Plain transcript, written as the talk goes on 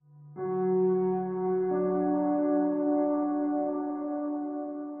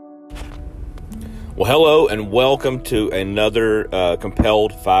Well, hello and welcome to another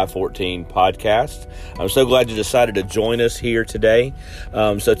Compelled 514 podcast. I'm so glad you decided to join us here today.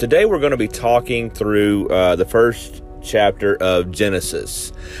 So today we're going to be talking through the first chapter of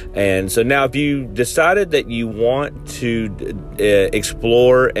Genesis. And so now if you decided that you want to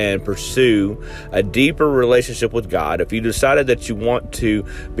explore and pursue a deeper relationship with God, if you decided that you want to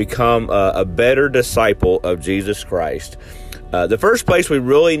become a better disciple of Jesus Christ, the first place we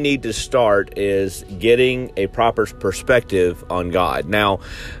really need to start is getting a proper perspective on God. Now,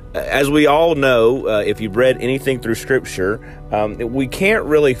 as we all know, if you've read anything through Scripture, we can't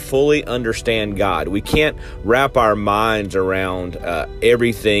really fully understand God. We can't wrap our minds around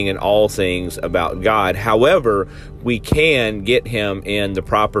everything and all things about God. However, we can get Him in the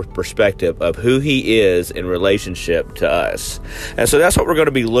proper perspective of who He is in relationship to us. And so that's what we're going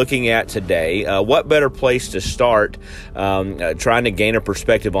to be looking at today. What better place to start trying to gain a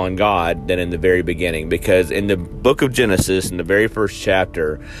perspective on God than in the very beginning? Because in the book of Genesis, in the very first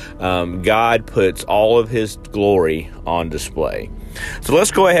chapter, God puts all of His glory on display. So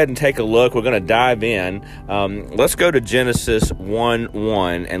let's go ahead and take a look. We're going to dive in. Let's go to Genesis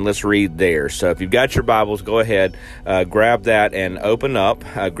 1:1 and let's read there. So if you've got your Bibles, go ahead, grab that and open up.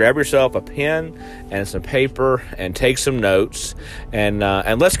 Grab yourself a pen and some paper and take some notes. And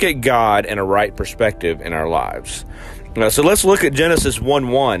let's get God in a right perspective in our lives. So let's look at Genesis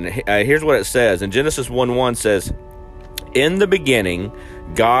 1:1. Here's what it says. And Genesis 1:1 says, "In the beginning,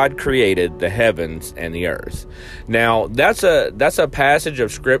 God created the heavens and the earth." Now, that's a passage of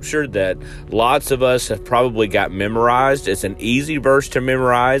Scripture that lots of us have probably got memorized. It's an easy verse to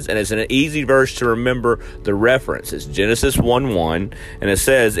memorize, and it's an easy verse to remember the reference. It's Genesis 1:1, and it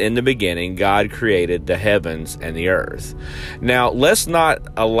says, "In the beginning, God created the heavens and the earth." Now, let's not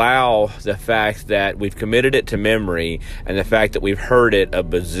allow the fact that we've committed it to memory and the fact that we've heard it a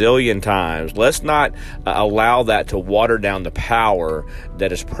bazillion times, let's not allow that to water down the power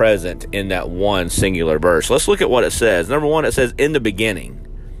that is present in that one singular verse. Let's look at what it says. Number one, it says, "In the beginning."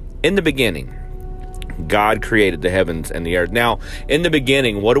 In the beginning, God created the heavens and the earth. Now, in the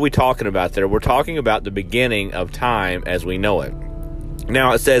beginning, what are we talking about there? We're talking about the beginning of time as we know it.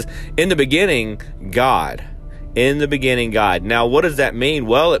 Now, it says, "In the beginning, God." In the beginning, God. Now, what does that mean?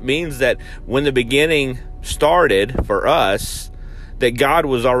 Well, it means that when the beginning started for us, that God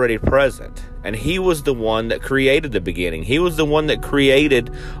was already present. And He was the one that created the beginning. He was the one that created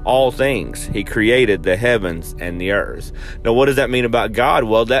all things. He created the heavens and the earth. Now, what does that mean about God?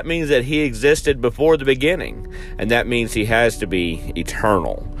 Well, that means that He existed before the beginning. And that means He has to be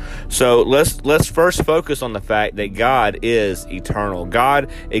eternal. So let's first focus on the fact that God is eternal. God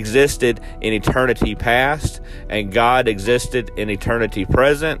existed in eternity past, and God existed in eternity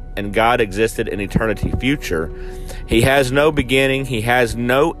present, and God existed in eternity future. He has no beginning. He has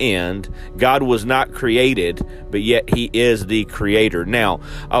no end. God was not created, but yet He is the creator. Now,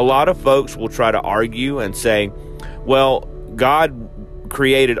 a lot of folks will try to argue and say, well, God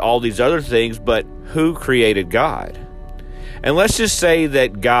created all these other things, but who created God? And let's just say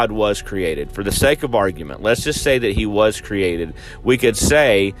that God was created. For the sake of argument, let's just say that He was created. We could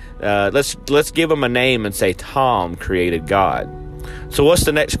say, let's give Him a name and say Tom created God. So what's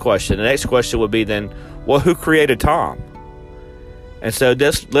the next question? The next question would be then, well, who created Tom? And so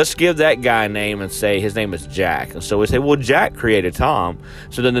let's give that guy a name and say his name is Jack. And so we say, well, Jack created Tom.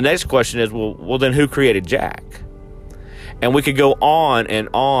 So then the next question is, well, then who created Jack? And we could go on and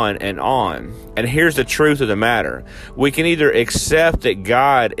on and on. And here's the truth of the matter. We can either accept that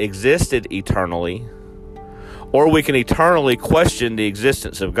God existed eternally, or we can eternally question the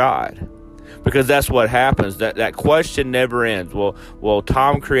existence of God. Because that's what happens. That question never ends. Well,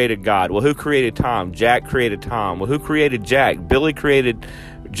 Tom created God. Well, who created Tom? Jack created Tom. Well, who created Jack? Billy created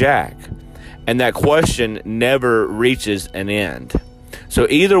Jack. And that question never reaches an end. So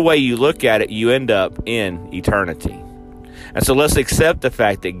either way you look at it, you end up in eternity. And so let's accept the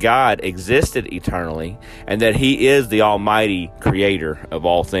fact that God existed eternally and that He is the almighty creator of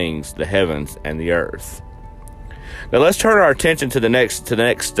all things, the heavens and the earth. Now let's turn our attention to the next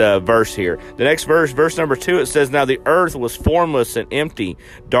verse here. The next verse number 2, it says, "Now the earth was formless and empty.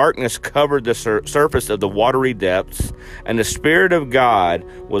 Darkness covered the surface of the watery depths, and the Spirit of God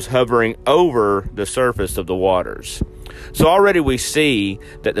was hovering over the surface of the waters." So already we see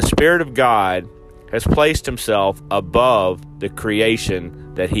that the Spirit of God has placed Himself above the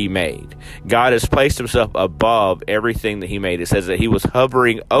creation that He made. God has placed Himself above everything that He made. It says that He was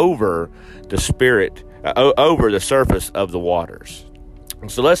hovering over the over the surface of the waters.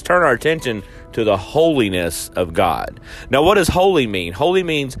 So let's turn our attention to the holiness of God. Now, what does holy mean? Holy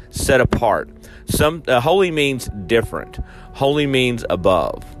means set apart. Holy means different. Holy means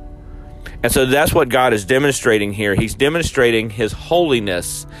above. And so that's what God is demonstrating here. He's demonstrating his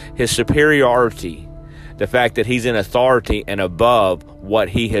holiness, his superiority, the fact that he's in authority and above what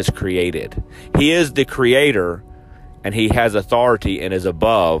he has created. He is the creator, and he has authority and is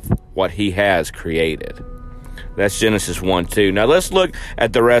above what he has created. That's Genesis 1:2. Now let's look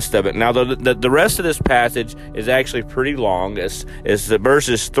at the rest of it. Now the rest of this passage is actually pretty long. It's the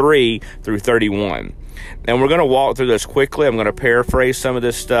verses 3 through 31. And we're going to walk through this quickly. I'm going to paraphrase some of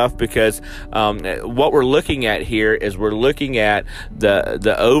this stuff because what we're looking at here is we're looking at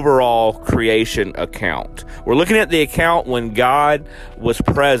the overall creation account. We're looking at the account when God was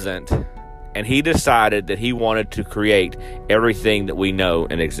present and he decided that he wanted to create everything that we know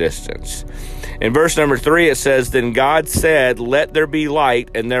in existence. In verse number 3, it says, "Then God said, 'Let there be light,'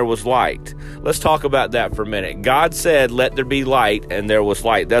 and there was light." Let's talk about that for a minute. God said, "Let there be light," and there was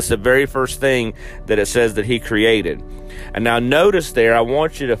light. That's the very first thing that it says that he created. And now notice there, I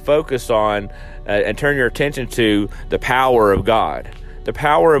want you to focus on and turn your attention to the power of God. The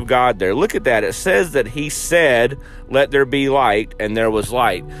power of God there. Look at that. It says that he said, "Let there be light," and there was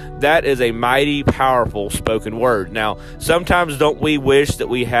light. That is a mighty, powerful spoken word. Now, sometimes don't we wish that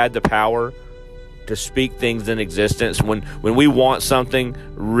we had the power to speak things in existence when we want something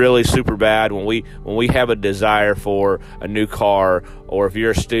really super bad, when we have a desire for a new car, or if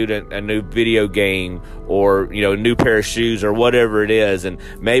you're a student, a new video game, or a new pair of shoes, or whatever it is, and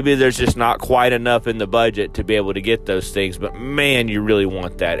maybe there's just not quite enough in the budget to be able to get those things, but man, you really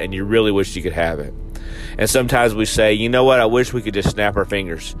want that and you really wish you could have it. And sometimes we say, you know what, I wish we could just snap our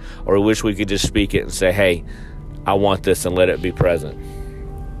fingers, or I wish we could just speak it and say, hey, I want this, and let it be present.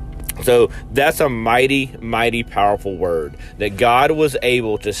 So that's a mighty, mighty powerful word, that God was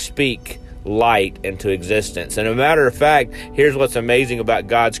able to speak light into existence. And a matter of fact, here's what's amazing about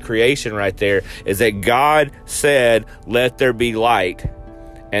God's creation right there, is that God said, "Let there be light,"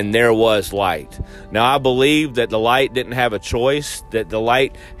 and there was light. Now, I believe that the light didn't have a choice, that the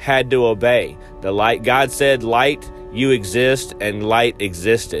light had to obey. God said, "Light, you exist," and light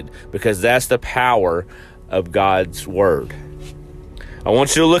existed, because that's the power of God's word. I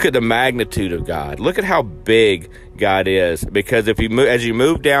want you to look at the magnitude of God. Look at how big God is, because as you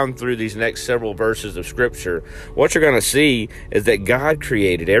move down through these next several verses of Scripture, what you're going to see is that God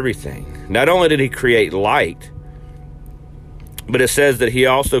created everything. Not only did he create light, but it says that he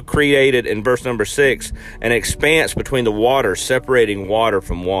also created, in verse number 6, an expanse between the waters, separating water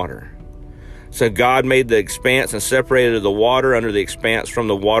from water. So God made the expanse and separated the water under the expanse from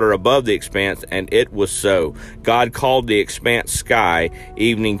the water above the expanse, and it was so. God called the expanse sky.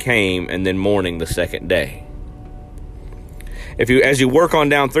 Evening came, and then morning the second day. As you work on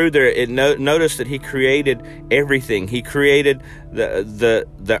down through there, notice that he created everything. He created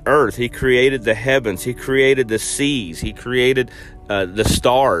the earth. He created the heavens. He created the seas. He created the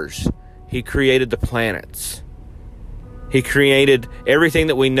stars. He created the planets. He created everything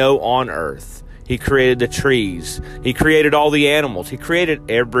that we know on earth. He created the trees. He created all the animals. He created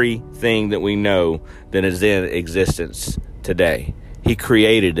everything that we know that is in existence today. He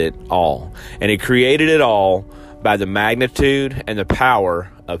created it all. And he created it all by the magnitude and the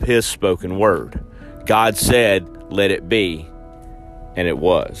power of his spoken word. God said, "Let it be," and it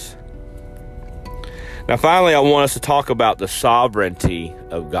was. Now, finally, I want us to talk about the sovereignty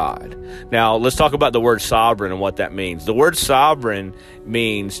of God. Now, let's talk about the word sovereign and what that means. The word sovereign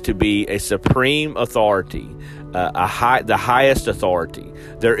means to be a supreme authority, the highest authority.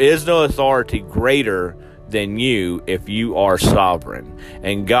 There is no authority greater than you if you are sovereign.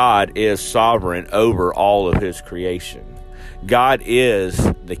 And God is sovereign over all of his creation. God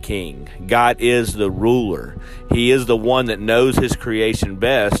is the king. God is the ruler. He is the one that knows his creation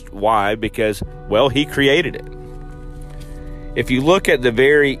best. Why? Because, well, he created it. If you look at the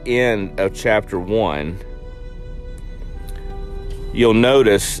very end of chapter 1, you'll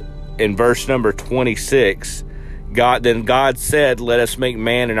notice in verse number 26, Then God said, "Let us make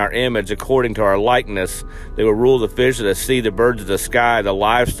man in our image, according to our likeness. They will rule the fish of the sea, the birds of the sky, the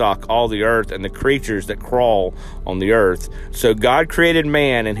livestock, all the earth, and the creatures that crawl on the earth." So God created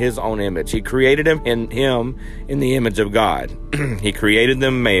man in his own image. He created him in the image of God. He created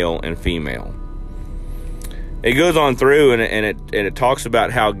them male and female. It goes on through and it talks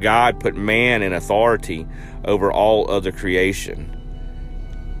about how God put man in authority over all other creation.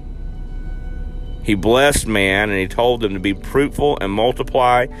 He blessed man, and he told them to be fruitful and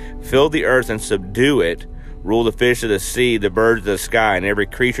multiply, fill the earth and subdue it, rule the fish of the sea, the birds of the sky, and every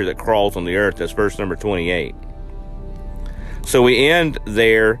creature that crawls on the earth. That's verse number 28. So we end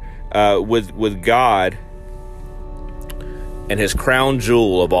there with God and his crown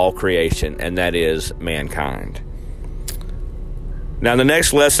jewel of all creation, and that is mankind. Now, in the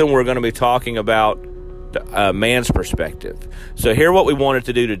next lesson, we're going to be talking about man's perspective. So here what we wanted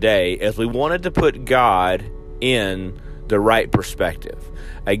to do today is we wanted to put God in the right perspective.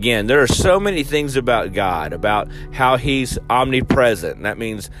 Again, there are so many things about God, about how he's omnipresent. That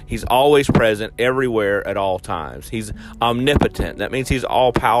means he's always present everywhere at all times. He's omnipotent. That means he's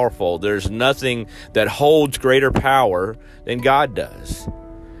all-powerful. There's nothing that holds greater power than God does.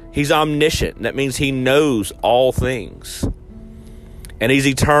 He's omniscient. That means he knows all things. And he's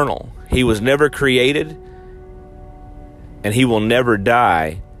eternal. He was never created, and he will never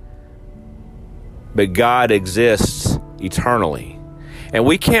die. But God exists eternally. And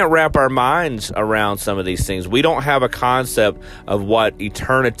we can't wrap our minds around some of these things. We don't have a concept of what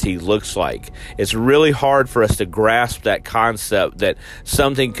eternity looks like. It's really hard for us to grasp that concept that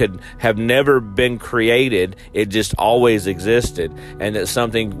something could have never been created, it just always existed, and that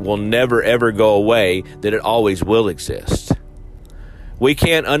something will never ever go away, that it always will exist. We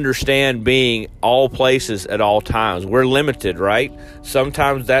can't understand being all places at all times. We're limited, right?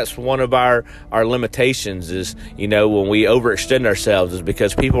 Sometimes that's one of our limitations is, when we overextend ourselves, is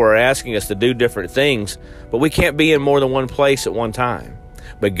because people are asking us to do different things, but we can't be in more than one place at one time.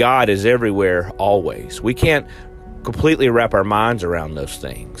 But God is everywhere, always. We can't completely wrap our minds around those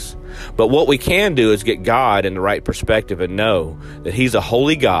things. But what we can do is get God in the right perspective and know that he's a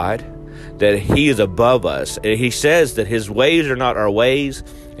holy God, that he is above us. And he says that his ways are not our ways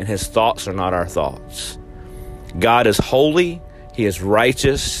and his thoughts are not our thoughts. God is holy. He is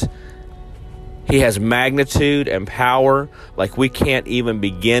righteous. He has magnitude and power like we can't even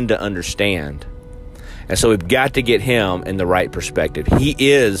begin to understand. And so we've got to get him in the right perspective. He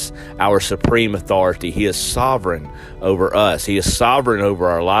is our supreme authority. He is sovereign over us. He is sovereign over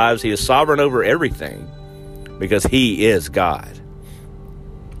our lives. He is sovereign over everything because he is God.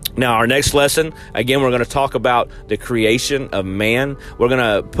 Now, our next lesson, again, we're going to talk about the creation of man. We're going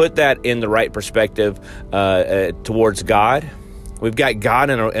to put that in the right perspective towards God. We've got God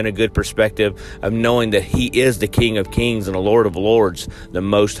in a good perspective of knowing that he is the King of Kings and the Lord of Lords, the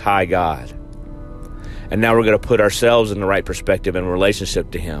Most High God. And now we're going to put ourselves in the right perspective in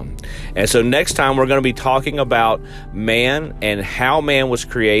relationship to him. And so next time we're going to be talking about man and how man was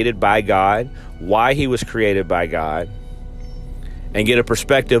created by God, why he was created by God, and get a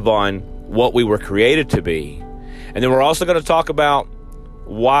perspective on what we were created to be. And then we're also going to talk about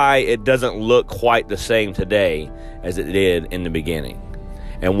why it doesn't look quite the same today as it did in the beginning,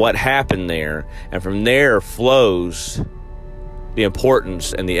 and what happened there. And from there flows the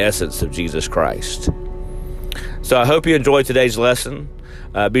importance and the essence of Jesus Christ. So I hope you enjoyed today's lesson.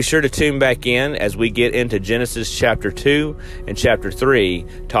 Be sure to tune back in as we get into Genesis chapter 2 and chapter 3,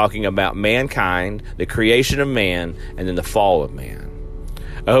 talking about mankind, the creation of man, and then the fall of man.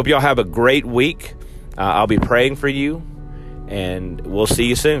 I hope y'all have a great week. I'll be praying for you, and we'll see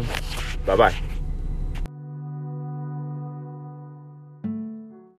you soon. Bye-bye.